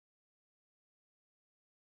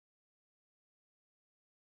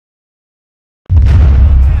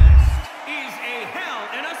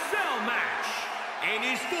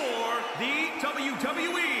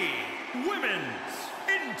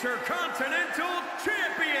Intercontinental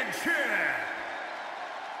Championship.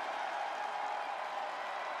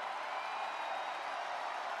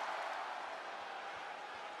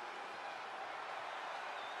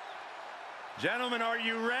 Gentlemen, are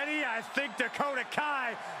you ready? I think Dakota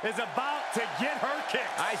Kai is about to get her kick.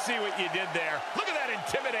 I see what you did there. Look at that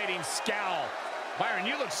intimidating scowl. Byron,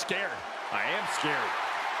 you look scared. I am scared.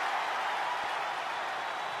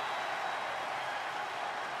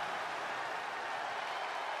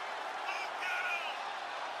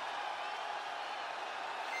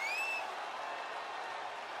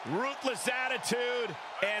 Ruthless attitude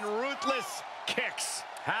and ruthless kicks.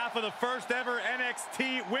 Half of the first ever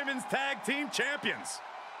NXT Women's Tag Team Champions.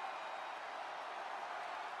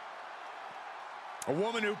 A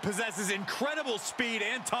woman who possesses incredible speed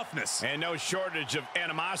and toughness. And no shortage of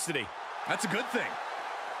animosity. That's a good thing.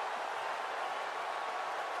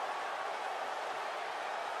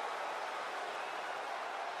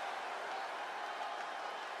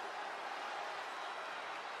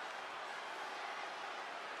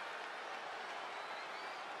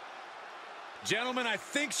 Gentlemen, I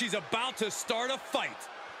think she's about to start a fight.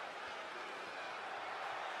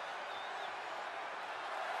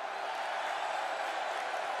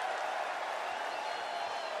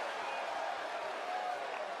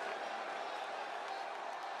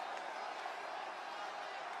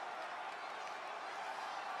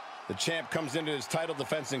 The champ comes into his title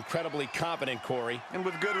defense incredibly confident, Corey. And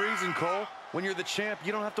with good reason, Cole. When you're the champ,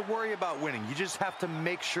 you don't have to worry about winning. You just have to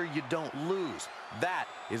make sure you don't lose. That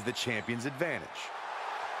is the champion's advantage.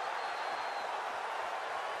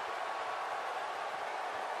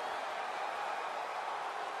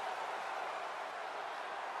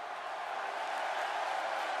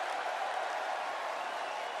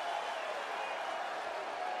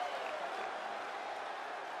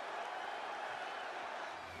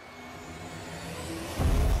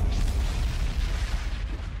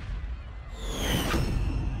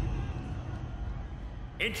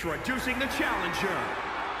 Introducing the challenger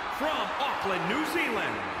from Auckland, New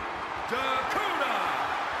Zealand, Dakota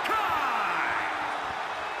Kai.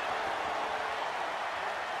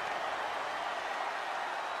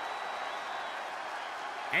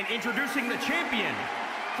 And introducing the champion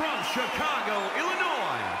from Chicago,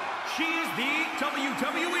 Illinois, she is the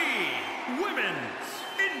WWE Women's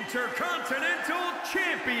Intercontinental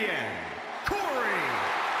Champion,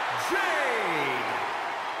 Jade.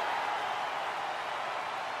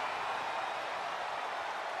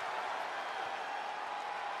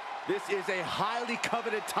 This is a highly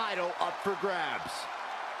coveted title up for grabs.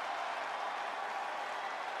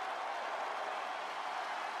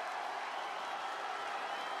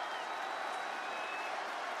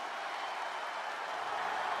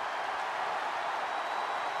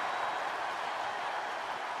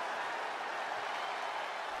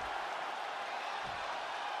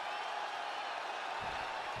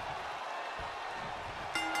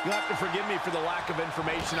 You'll have to forgive me for the lack of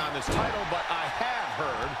information on this title, but I have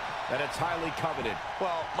heard that it's highly coveted.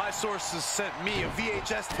 Well, my sources sent me a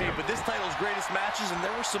VHS tape of this title's greatest matches, and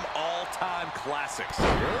there were some all-time classics.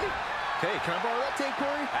 Really? Hey, can I borrow that tape,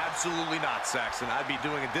 Corey? Absolutely not, Saxon. I'd be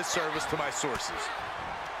doing a disservice to my sources.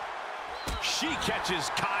 She catches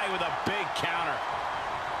Kai with a big counter.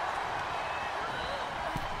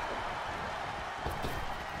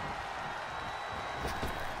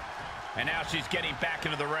 And now she's getting back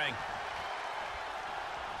into the ring.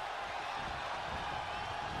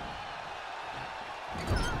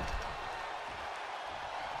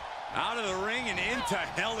 Out of the ring and into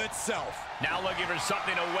hell itself. Now looking for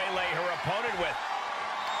something to waylay her opponent with.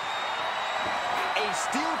 A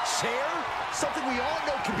steel chair? Something we all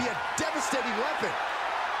know can be a devastating weapon.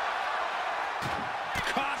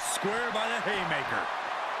 Caught square by the haymaker.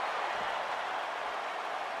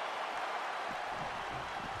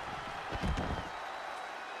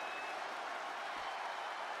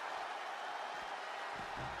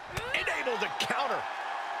 Able to counter.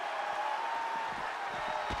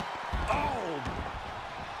 Oh!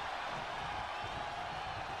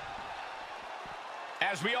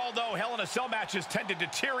 As we all know, Hell in a Cell matches tend to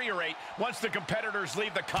deteriorate once the competitors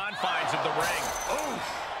leave the confines of the ring. Oh!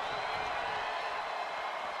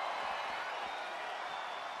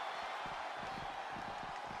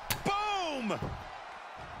 Boom!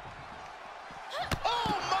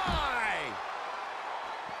 Oh my!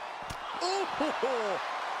 Oh! Oh!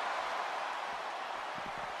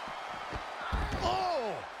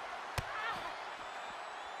 Oh!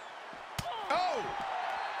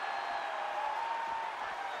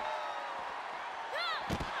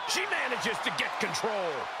 She manages to get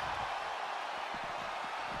control.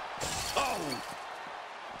 Oh!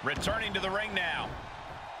 Returning to the ring now.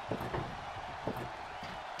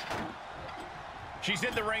 She's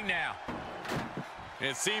in the ring now.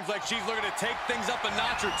 It seems like she's looking to take things up a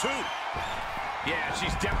notch or two. Yeah,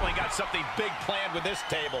 she's definitely got something big planned with this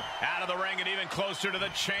table. Out of the ring and even closer to the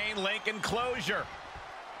chain link enclosure.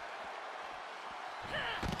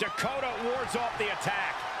 Dakota wards off the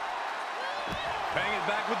attack. Paying it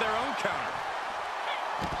back with their own counter.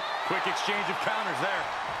 Quick exchange of counters there.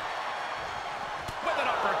 With an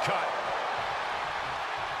uppercut.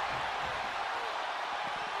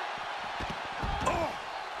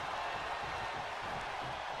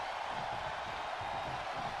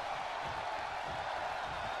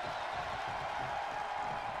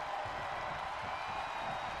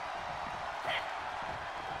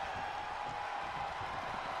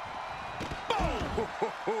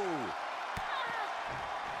 Boom!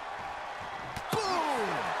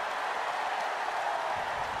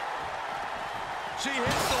 She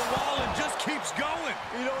hits the wall and just keeps going.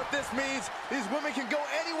 You know what this means? These women can go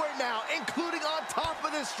anywhere now, including on top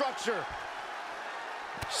of this structure.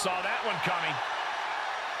 Saw that one coming.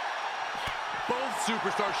 Both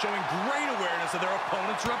superstars showing great awareness of their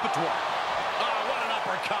opponent's repertoire. Oh, what an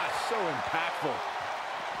uppercut. So impactful.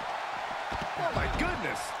 Oh, my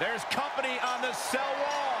goodness. There's company on the cell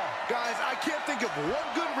wall. Guys, I can't think of one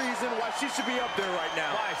good reason why she should be up there right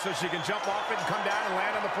now. Why? So she can jump off it and come down and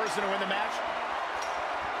land on the person to win the match?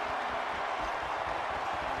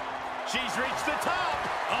 She's reached the top.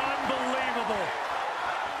 Unbelievable.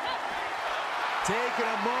 Taking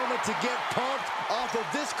a moment to get pumped off of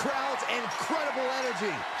this crowd's incredible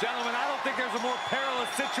energy. Gentlemen, I don't think there's a more perilous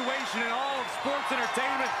situation in all of sports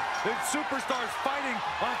entertainment than superstars fighting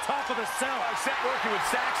on top of the cell. Except working with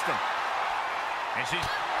Saxton. And she's...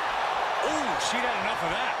 Ooh, she'd had enough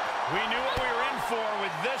of that. We knew what we were in for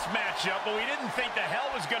with this matchup, but we didn't think the hell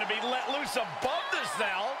was going to be let loose above the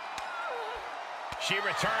cell. She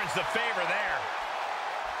returns the favor there.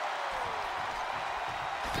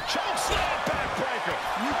 Choke slam backbreaker.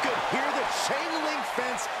 You could hear the chain link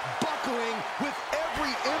fence buckling with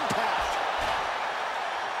every impact.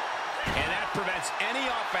 And that prevents any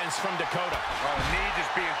offense from Dakota. Oh, the knee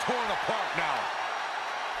just being torn apart now.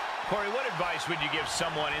 Corey, what advice would you give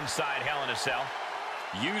someone inside Hell in a Cell?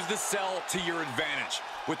 Use the cell to your advantage.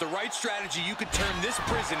 With the right strategy, you could turn this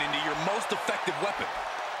prison into your most effective weapon.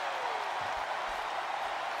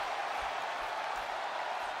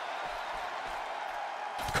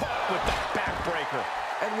 Caught with the backbreaker.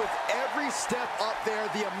 And with every step up there,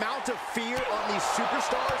 the amount of fear on these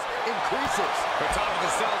superstars increases. The top of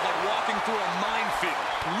the cell is like walking through a minefield.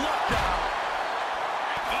 Look out!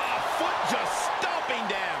 Foot just stomping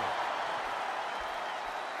down.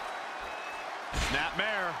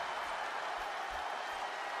 Snapmare.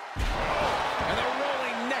 And the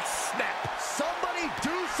rolling neck snap. Somebody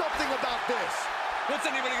do something about this. What's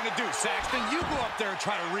anybody going to do, Saxton? You go up there and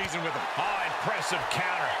try to reason with him. Oh, impressive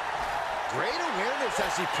counter. Great awareness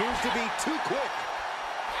as she proves to be too quick.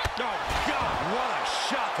 Oh, God, what a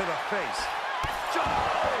shot to the face.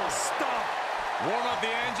 Oh, stop. Warm up the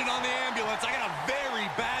engine on the ambulance. I got a very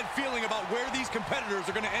bad feeling about where these competitors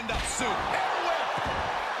are going to end up soon. Air whip.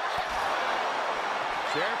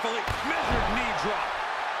 Carefully measured knee drop.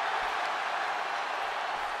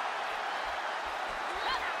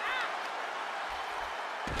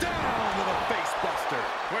 Down with a face buster.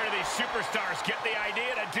 Where do these superstars get the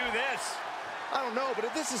idea to do this? I don't know, but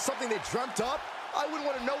if this is something they dreamt up, I wouldn't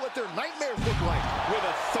want to know what their nightmares look like. With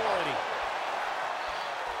authority.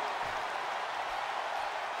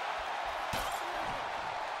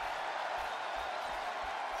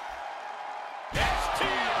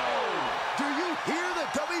 Do you hear the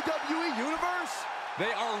WWE Universe?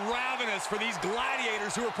 They are ravenous for these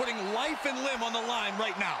gladiators who are putting life and limb on the line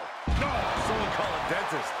right now. No, someone call a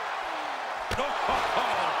dentist.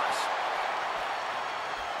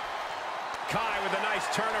 Kai with a nice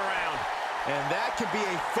turnaround. And that could be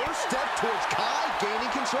a first step towards Kai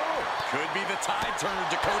gaining control. Could be the tide turner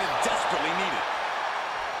Dakota desperately needed.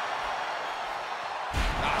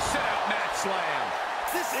 Sit-out mat slam.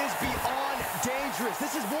 This is beyond dangerous.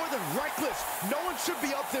 This is more than reckless. No one should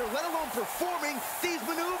be up there, let alone performing these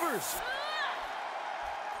maneuvers.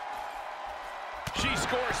 She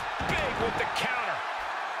scores big with the counter.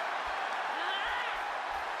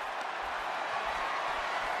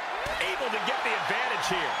 Able to get the advantage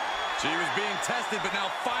here. She was being tested, but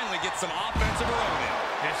now finally gets some offense of her own in.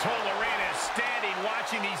 This whole arena is standing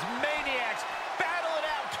watching these maniacs battle it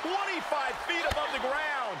out 25 feet above the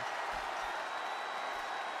ground.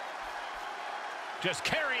 Just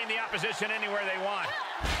carrying the opposition anywhere they want.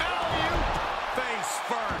 Face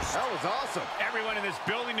first. That was awesome. Everyone in this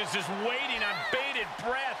building is just waiting on bated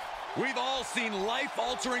breath. We've all seen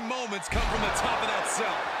life-altering moments come from the top of that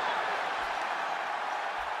cell.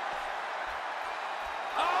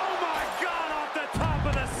 Oh my God, off the top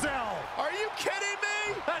of the cell. Are you kidding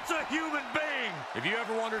me? That's a human being. If you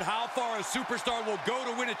ever wondered how far a superstar will go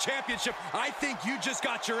to win a championship, I think you just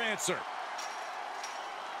got your answer.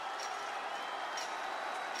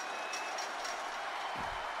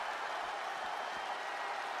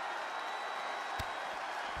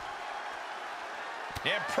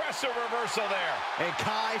 Impressive reversal there. And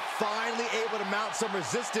Kai finally able to mount some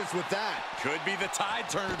resistance with that. Could be the tide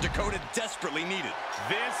turner Dakota desperately needed.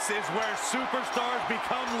 This is where superstars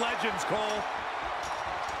become legends, Cole.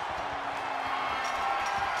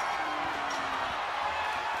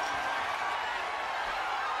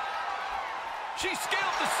 She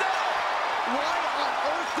scaled the cell. Why on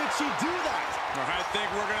earth did she do that? I think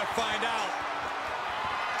we're going to find out.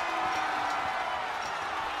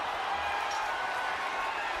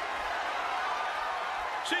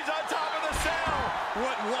 She's on top of the cell.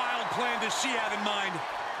 What wild plan does she have in mind?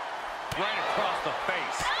 Right across the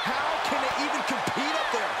face. How can they even compete up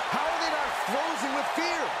there? How are they not frozen with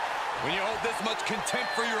fear? When you hold this much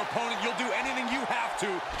contempt for your opponent, you'll do anything you have to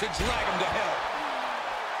drag him to hell.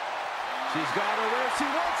 She's got her where she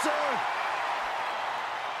wants her.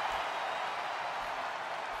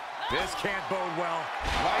 This can't bode well.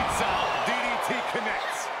 Lights out. DDT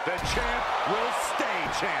connects. The champ will stay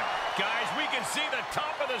champ. Guys, we can see the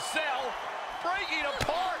top of the cell breaking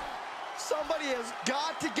apart. Somebody has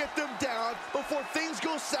got to get them down before things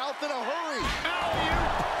go south in a hurry.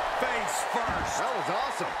 Face first. That was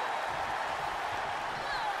awesome.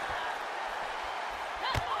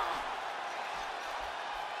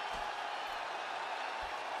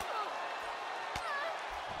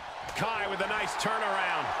 Kai with a nice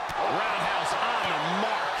turnaround. Roundhouse on the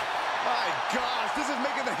mark. My gosh, this is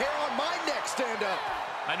making the hair on my neck stand up.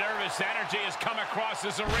 A nervous energy has come across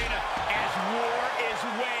this arena as war is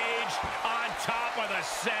waged on top of the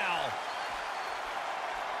cell.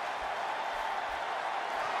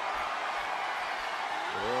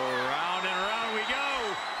 Round and round we go.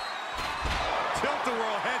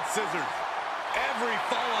 Tilt-a-whirl head scissors. Every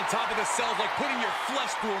fall on top of the cell is like putting your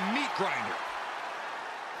flesh through a meat grinder.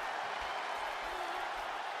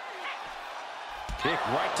 Kick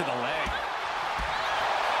right to the leg.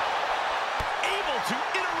 Able to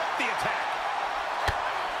interrupt the attack.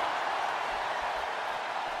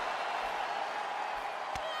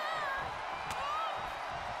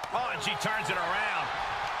 Oh, and she turns it around.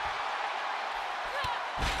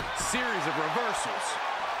 Series of reversals.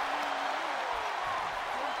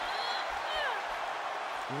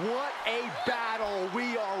 What a battle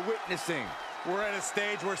we are witnessing. We're at a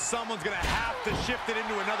stage where someone's going to have to shift it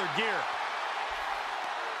into another gear.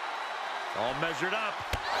 All measured up.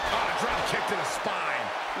 Oh, drop kick to the spine.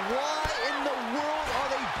 Why in the world are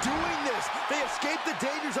they doing this? They escaped the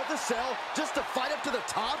dangers of the cell just to fight up to the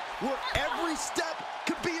top where every step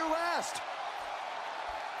could be harassed.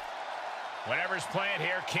 Whatever's playing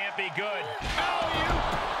here can't be good.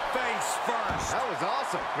 Face first. That was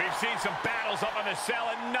awesome. We've seen some battles up on the cell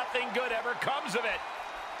and nothing good ever comes of it.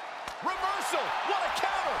 Reversal. What a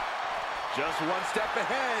counter. Just one step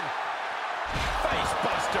ahead. Face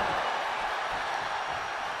buster.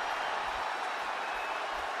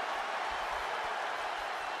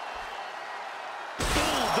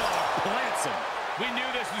 We knew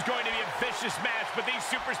this was going to be a vicious match, but these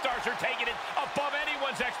superstars are taking it above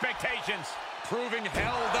anyone's expectations. Proving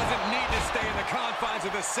hell doesn't need to stay in the confines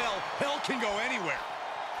of the cell. Hell can go anywhere.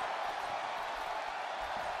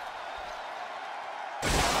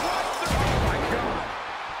 Oh, my God.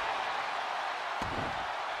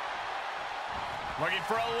 Looking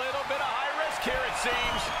for a little bit of high risk here, it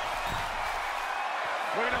seems.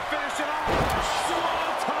 We're going to finish it off.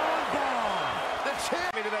 Swanton bomb. The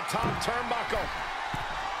champion to the top turnbuckle.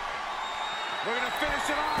 We're going to finish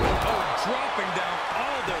it off. Oh, dropping down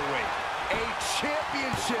all their weight. A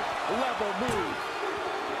championship level move.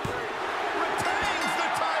 Retains the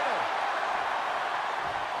title.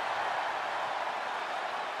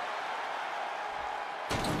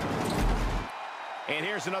 And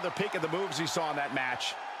here's another peek at the moves he saw in that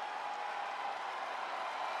match.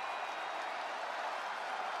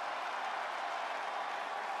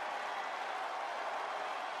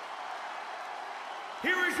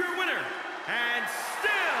 Here is your winner, and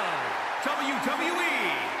still WWE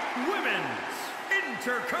Women's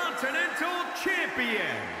Intercontinental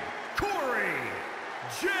Champion,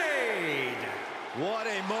 Jade. What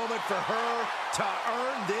a moment for her to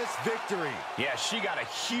earn this victory. Yeah, she got a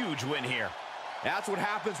huge win here. That's what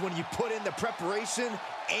happens when you put in the preparation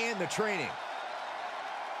and the training.